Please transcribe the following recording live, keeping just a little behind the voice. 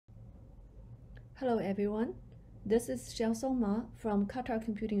Hello everyone, this is Xiaosong from Qatar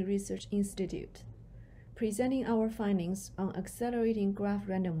Computing Research Institute, presenting our findings on accelerating graph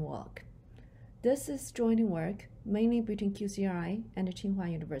random walk. This is joint work mainly between QCRI and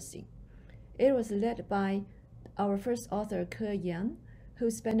Tsinghua University. It was led by our first author, Kang,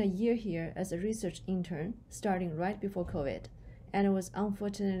 who spent a year here as a research intern starting right before COVID, and was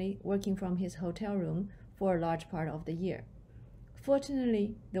unfortunately working from his hotel room for a large part of the year.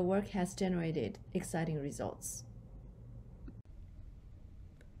 Fortunately, the work has generated exciting results.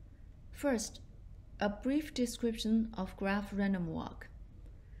 First, a brief description of graph random walk.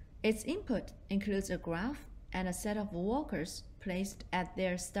 Its input includes a graph and a set of walkers placed at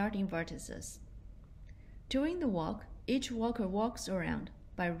their starting vertices. During the walk, each walker walks around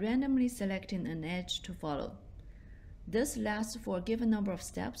by randomly selecting an edge to follow. This lasts for a given number of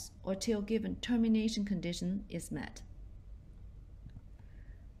steps or till a given termination condition is met.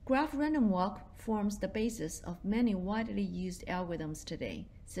 Graph random walk forms the basis of many widely used algorithms today,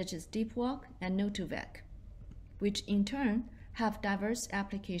 such as deep walk and Node2Vec, which in turn have diverse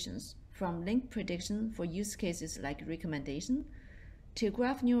applications from link prediction for use cases like recommendation to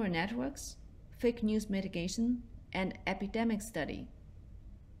graph neural networks, fake news mitigation, and epidemic study.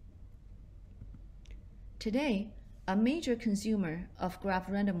 Today, a major consumer of graph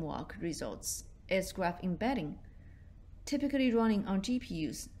random walk results is graph embedding, typically running on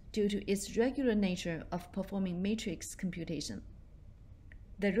GPUs due to its regular nature of performing matrix computation.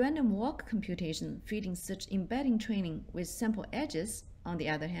 The random walk computation feeding such embedding training with sample edges, on the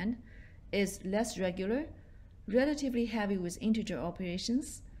other hand, is less regular, relatively heavy with integer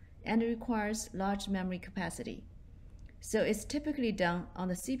operations, and requires large memory capacity. So it's typically done on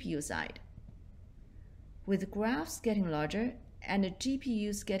the CPU side. With graphs getting larger and the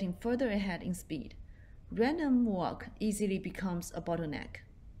GPUs getting further ahead in speed, random walk easily becomes a bottleneck.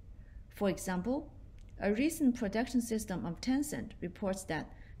 For example, a recent production system of Tencent reports that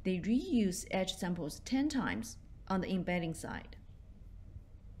they reuse edge samples 10 times on the embedding side.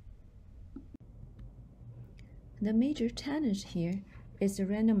 The major challenge here is the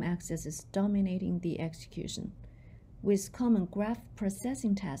random accesses dominating the execution, with common graph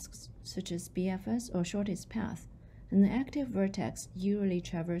processing tasks such as BFS or shortest path. An active vertex usually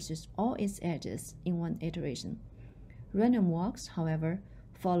traverses all its edges in one iteration. Random walks, however,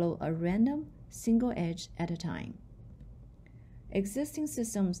 follow a random single edge at a time. Existing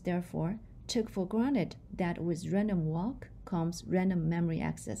systems, therefore, took for granted that with random walk comes random memory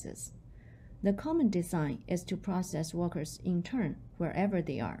accesses. The common design is to process walkers in turn wherever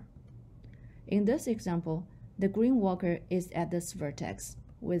they are. In this example, the green walker is at this vertex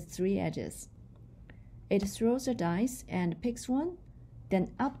with 3 edges. It throws a dice and picks one,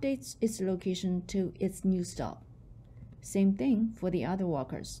 then updates its location to its new stop. Same thing for the other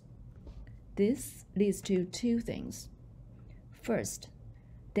walkers. This leads to 2 things. First,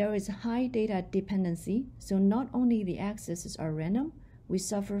 there is high data dependency, so not only the accesses are random, we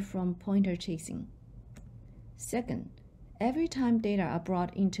suffer from pointer chasing. Second, every time data are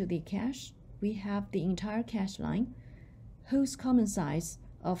brought into the cache, we have the entire cache line, whose common size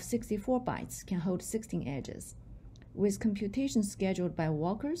of 64 bytes can hold 16 edges. With computation scheduled by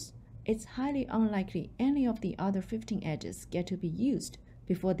walkers, it's highly unlikely any of the other 15 edges get to be used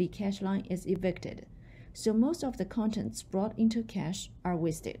before the cache line is evicted, so most of the contents brought into cache are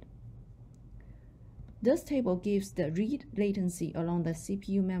wasted. This table gives the read latency along the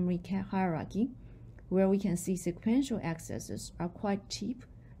CPU memory hierarchy, where we can see sequential accesses are quite cheap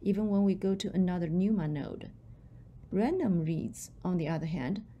even when we go to another NUMA node. Random reads, on the other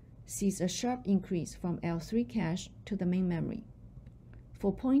hand, sees a sharp increase from L3 cache to the main memory.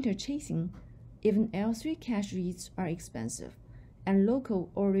 For pointer chasing, even L3 cache reads are expensive, and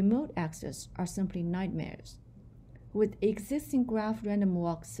local or remote access are simply nightmares. With existing graph random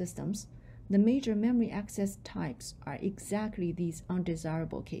walk systems, the major memory access types are exactly these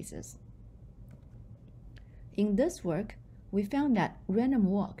undesirable cases. In this work, we found that random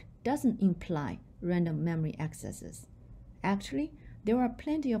walk doesn't imply random memory accesses. Actually, there are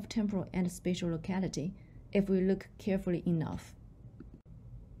plenty of temporal and spatial locality if we look carefully enough.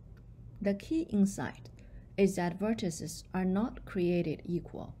 The key insight is that vertices are not created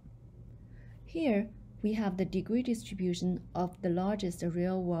equal. Here, we have the degree distribution of the largest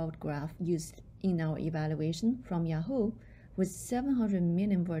real-world graph used in our evaluation from Yahoo with 700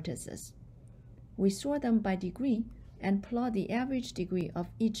 million vertices. We sort them by degree and plot the average degree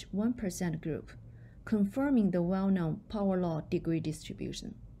of each 1% group, confirming the well-known power law degree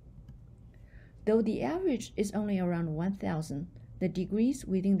distribution. Though the average is only around 1,000, the degrees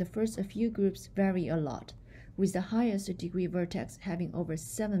within the first few groups vary a lot, with the highest degree vertex having over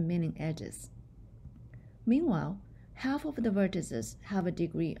 7 million edges. Meanwhile, half of the vertices have a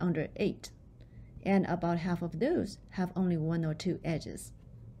degree under 8, and about half of those have only 1 or 2 edges.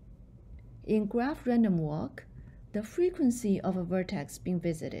 In graph random walk, the frequency of a vertex being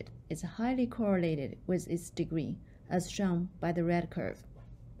visited is highly correlated with its degree, as shown by the red curve.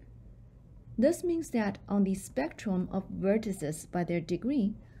 This means that on the spectrum of vertices by their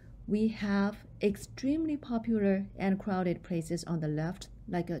degree, we have extremely popular and crowded places on the left,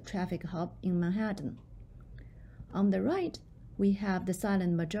 like a traffic hub in Manhattan. On the right, we have the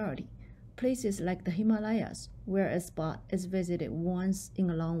silent majority, places like the Himalayas, where a spot is visited once in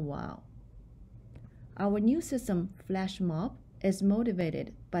a long while. Our new system, Flash Mob, is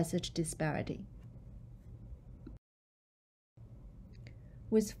motivated by such disparity.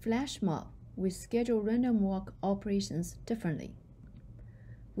 With Flash Mob, we schedule random walk operations differently.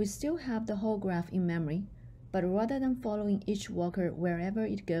 We still have the whole graph in memory, but rather than following each walker wherever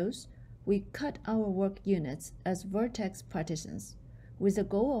it goes, we cut our work units as vertex partitions, with the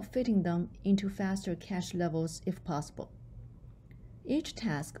goal of fitting them into faster cache levels if possible. Each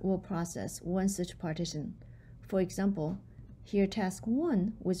task will process one such partition. For example, here task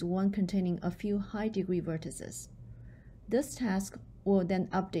 1 with one containing a few high-degree vertices. This task will then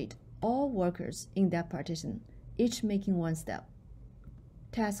update all workers in that partition, each making one step.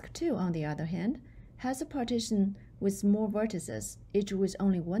 Task 2, on the other hand, has a partition with more vertices, each with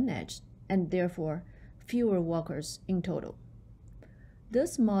only one edge, and therefore fewer walkers in total.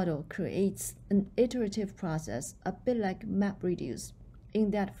 This model creates an iterative process a bit like MapReduce,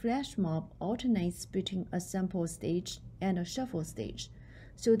 in that Flash Mob alternates between a sample stage and a shuffle stage,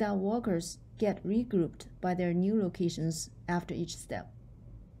 so that walkers get regrouped by their new locations after each step.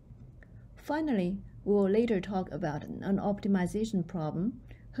 Finally, we will later talk about an optimization problem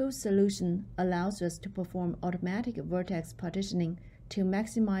whose solution allows us to perform automatic vertex partitioning to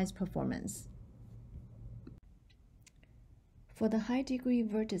maximize performance. For the high-degree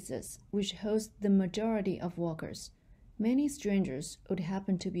vertices, which host the majority of walkers, many strangers would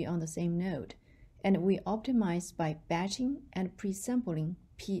happen to be on the same node, and we optimize by batching and pre-sampling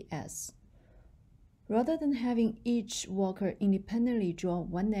PS. Rather than having each walker independently draw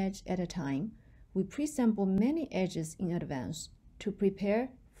one edge at a time, we pre-sample many edges in advance to prepare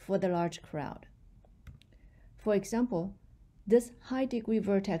for the large crowd. For example, this high-degree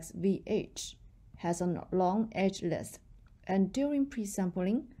vertex VH has a long edge list, and during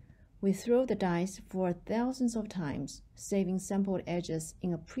pre-sampling, we throw the dice for thousands of times, saving sampled edges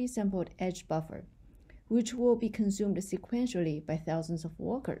in a pre-sampled edge buffer, which will be consumed sequentially by thousands of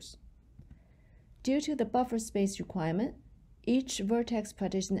walkers. Due to the buffer space requirement, each vertex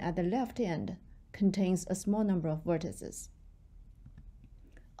partition at the left end contains a small number of vertices.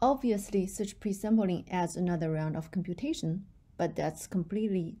 Obviously, such pre-sampling adds another round of computation, but that's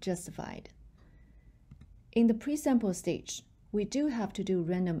completely justified. In the pre-sample stage, we do have to do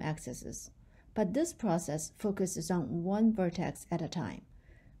random accesses, but this process focuses on one vertex at a time,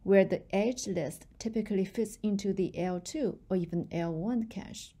 where the edge list typically fits into the L2 or even L1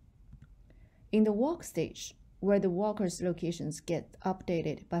 cache. In the walk stage, where the walkers' locations get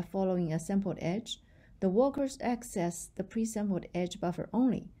updated by following a sampled edge, the walkers access the pre-sampled edge buffer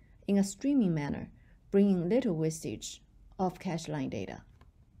only in a streaming manner, bringing little wastage of cache line data.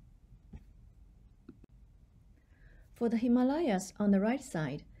 For the Himalayas on the right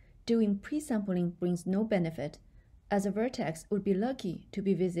side, doing pre-sampling brings no benefit, as a vertex would be lucky to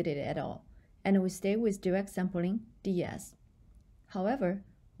be visited at all, and we stay with direct sampling, DS. However,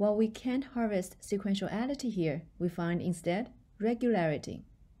 while we can't harvest sequentiality here, we find instead regularity.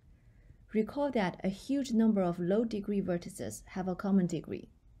 Recall that a huge number of low-degree vertices have a common degree.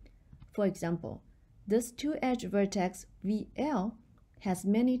 For example, this two-edge vertex VL has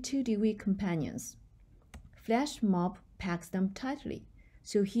many 2-degree companions. Flash Mob packs them tightly,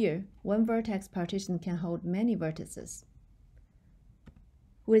 so here one vertex partition can hold many vertices.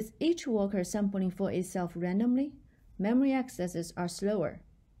 With each walker sampling for itself randomly, memory accesses are slower,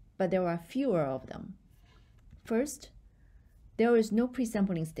 but there are fewer of them. First, there is no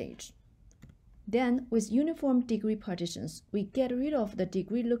pre-sampling stage. Then, with uniform degree partitions, we get rid of the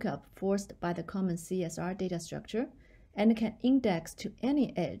degree lookup forced by the common CSR data structure and can index to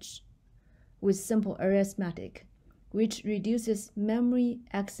any edge with simple arithmetic, which reduces memory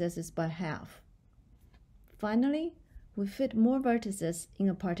accesses by half. Finally, we fit more vertices in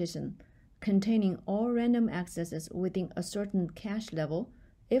a partition containing all random accesses within a certain cache level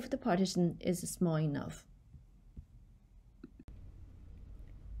if the partition is small enough.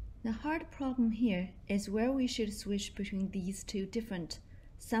 The hard problem here is where we should switch between these two different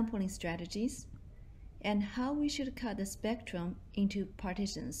sampling strategies and how we should cut the spectrum into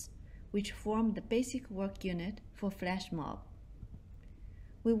partitions which form the basic work unit for flash mob.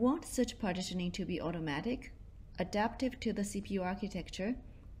 We want such partitioning to be automatic, adaptive to the CPU architecture,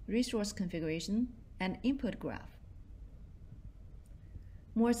 resource configuration, and input graph.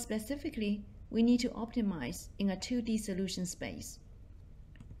 More specifically, we need to optimize in a 2D solution space.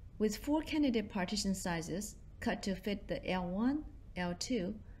 With 4 candidate partition sizes cut to fit the L1,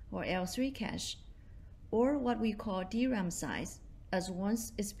 L2, or L3 cache, or what we call DRAM size, as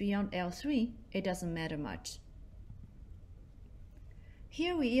once it's beyond L3, it doesn't matter much.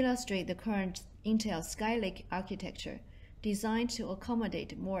 Here we illustrate the current Intel Skylake architecture designed to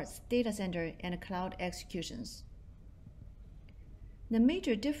accommodate more data center and cloud executions. The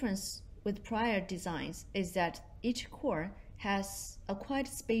major difference with prior designs is that each core has a quite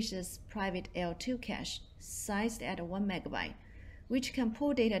spacious private L2 cache sized at 1 MB, which can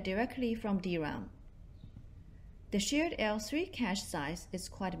pull data directly from DRAM. The shared L3 cache size is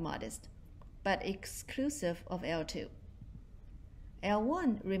quite modest, but exclusive of L2.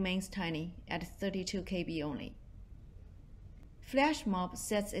 L1 remains tiny at 32 KB only. FlashMob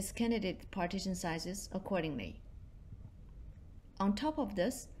sets its candidate partition sizes accordingly. On top of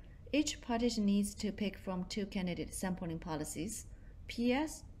this, each partition needs to pick from 2 candidate sampling policies,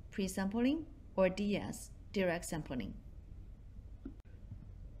 PS, pre-sampling, or DS, direct sampling.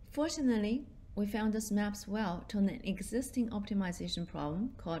 Fortunately, we found this maps well to an existing optimization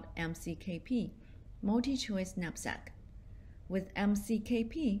problem called MCKP, multi-choice knapsack. With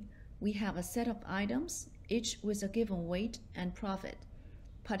MCKP, we have a set of items, each with a given weight and profit,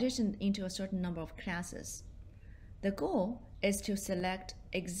 partitioned into a certain number of classes. The goal is to select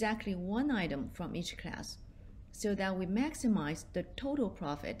exactly one item from each class so that we maximize the total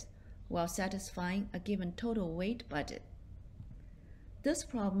profit while satisfying a given total weight budget. This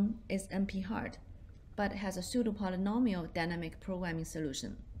problem is NP hard, but has a pseudo-polynomial dynamic programming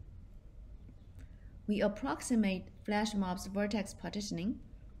solution. We approximate FlashMob's vertex partitioning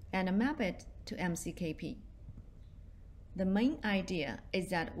and map it to MCKP. The main idea is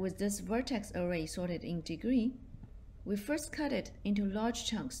that with this vertex array sorted in degree, we first cut it into large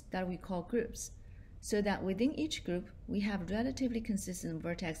chunks that we call groups, so that within each group we have relatively consistent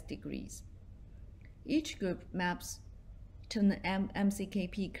vertex degrees. Each group maps to an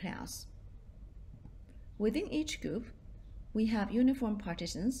MCKP class. Within each group, we have uniform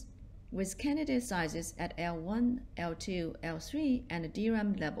partitions with candidate sizes at L1, L2, L3, and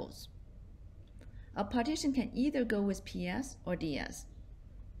DRAM levels. A partition can either go with PS or DS.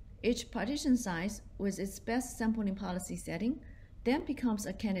 Each partition size with its best sampling policy setting then becomes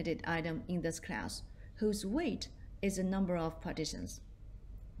a candidate item in this class, whose weight is the number of partitions.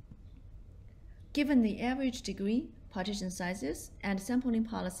 Given the average degree, partition sizes, and sampling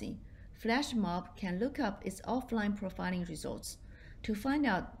policy, FlashMob can look up its offline profiling results to find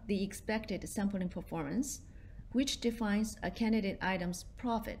out the expected sampling performance, which defines a candidate item's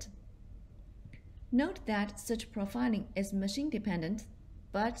profit. Note that such profiling is machine-dependent,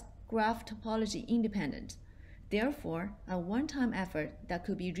 but graph topology independent, therefore a one-time effort that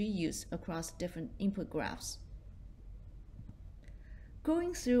could be reused across different input graphs.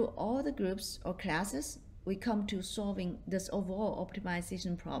 Going through all the groups or classes, we come to solving this overall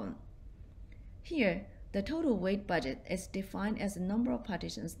optimization problem. Here, the total weight budget is defined as the number of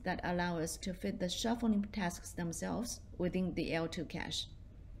partitions that allow us to fit the shuffling tasks themselves within the L2 cache.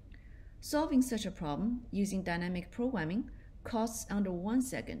 Solving such a problem using dynamic programming costs under 1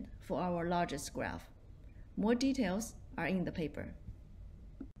 second for our largest graph. More details are in the paper.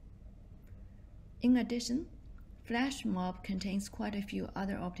 In addition, FlashMob contains quite a few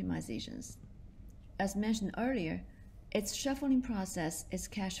other optimizations. As mentioned earlier, its shuffling process is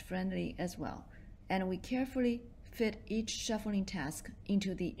cache-friendly as well, and we carefully fit each shuffling task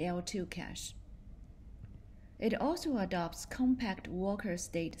into the L2 cache. It also adopts compact Walker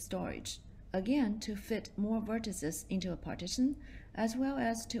state storage, again to fit more vertices into a partition, as well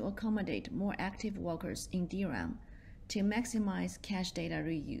as to accommodate more active walkers in DRAM to maximize cache data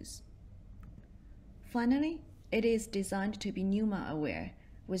reuse. Finally, it is designed to be NUMA-aware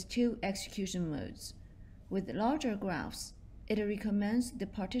with 2 execution modes. With larger graphs, it recommends the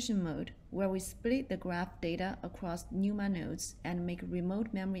partition mode where we split the graph data across NUMA nodes and make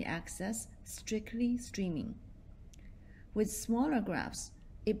remote memory access strictly streaming. With smaller graphs,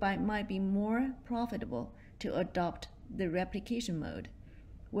 it might be more profitable to adopt the replication mode,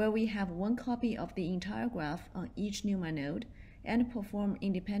 where we have 1 copy of the entire graph on each NUMA node and perform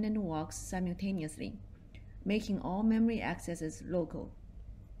independent walks simultaneously, making all memory accesses local.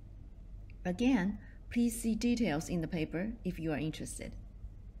 Again, please see details in the paper if you are interested.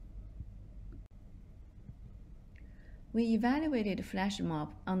 We evaluated FlashMob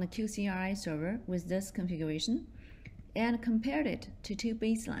on the QCRI server with this configuration and compared it to two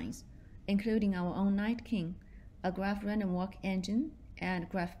baselines, including our own Night King, a graph random walk engine, and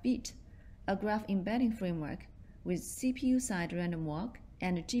GraphBeat, a graph embedding framework with CPU-side random walk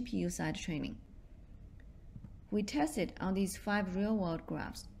and GPU-side training. We tested on these 5 real-world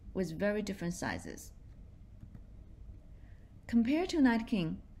graphs with very different sizes. Compared to Night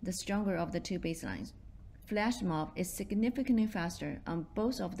King, the stronger of the two baselines, FlashMob is significantly faster on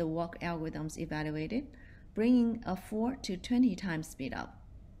both of the walk algorithms evaluated, bringing a 4 to 20 times speedup.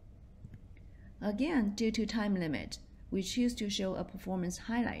 Again, due to time limit, we choose to show a performance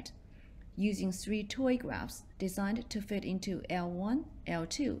highlight using 3 toy graphs designed to fit into L1,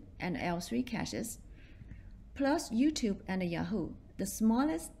 L2, and L3 caches, plus YouTube and Yahoo, the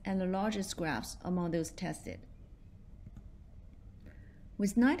smallest and the largest graphs among those tested.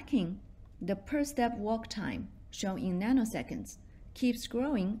 With Night King, the per-step walk time, shown in nanoseconds, keeps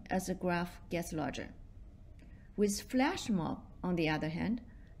growing as the graph gets larger. With FlashMob, on the other hand,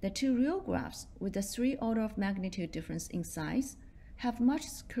 the two real graphs with a 3 order of magnitude difference in size have much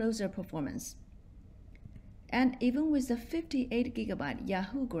closer performance. And even with the 58 GB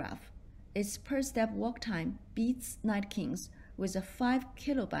Yahoo graph, its per-step walk time beats Night King's with a 5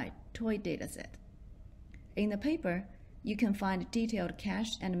 KB toy dataset. In the paper, you can find detailed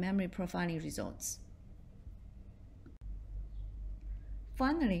cache and memory profiling results.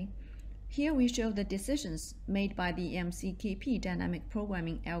 Finally, here we show the decisions made by the MCKP dynamic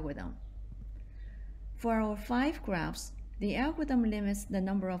programming algorithm. For our 5 graphs, the algorithm limits the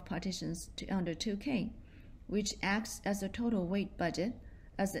number of partitions to under 2K, which acts as a total weight budget,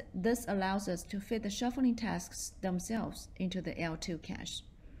 as this allows us to fit the shuffling tasks themselves into the L2 cache.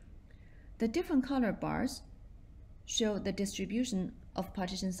 The different color bars show the distribution of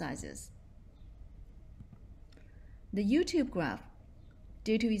partition sizes. The YouTube graph,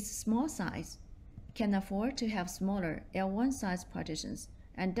 due to its small size, can afford to have smaller L1 size partitions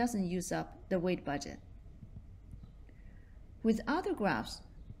and doesn't use up the weight budget. With other graphs,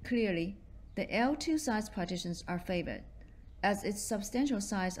 clearly, the L2 size partitions are favored, as its substantial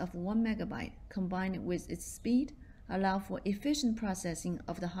size of 1 MB combined with its speed allow for efficient processing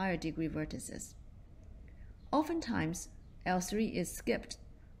of the higher degree vertices. Oftentimes, L3 is skipped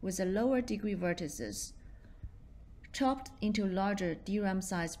with the lower degree vertices chopped into larger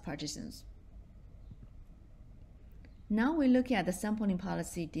DRAM-sized partitions. Now we look at the sampling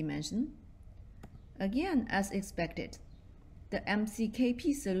policy dimension. Again, as expected, the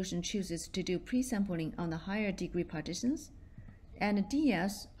MCKP solution chooses to do pre-sampling on the higher degree partitions and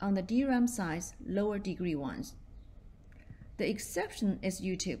DS on the DRAM size lower degree ones. The exception is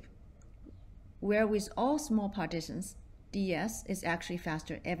YouTube, where with all small partitions, DS is actually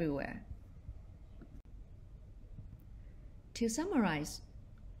faster everywhere. To summarize,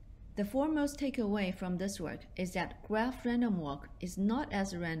 the foremost takeaway from this work is that graph random walk is not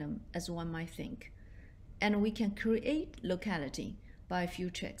as random as one might think, and we can create locality by a few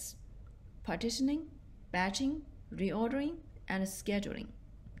tricks: partitioning, batching, reordering, and scheduling.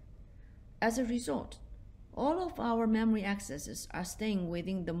 As a result, all of our memory accesses are staying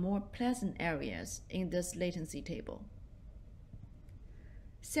within the more pleasant areas in this latency table.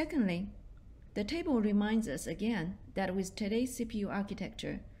 Secondly, the table reminds us again that with today's CPU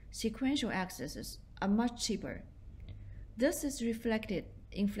architecture, sequential accesses are much cheaper. This is reflected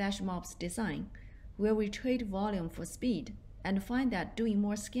in FlashMob's design, where we trade volume for speed and find that doing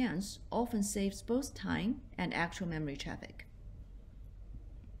more scans often saves both time and actual memory traffic.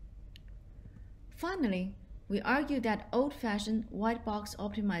 Finally, we argue that old-fashioned white box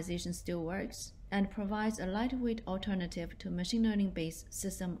optimization still works and provides a lightweight alternative to machine learning-based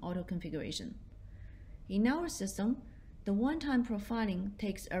system auto-configuration. In our system, the one-time profiling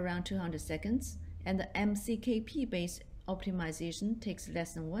takes around 200 seconds, and the MCKP-based optimization takes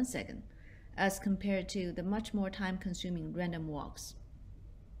less than 1 second, as compared to the much more time-consuming random walks.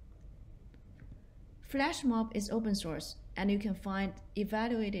 FlashMob is open source, and you can find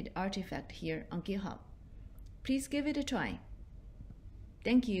evaluated artifact here on GitHub. Please give it a try.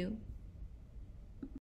 Thank you.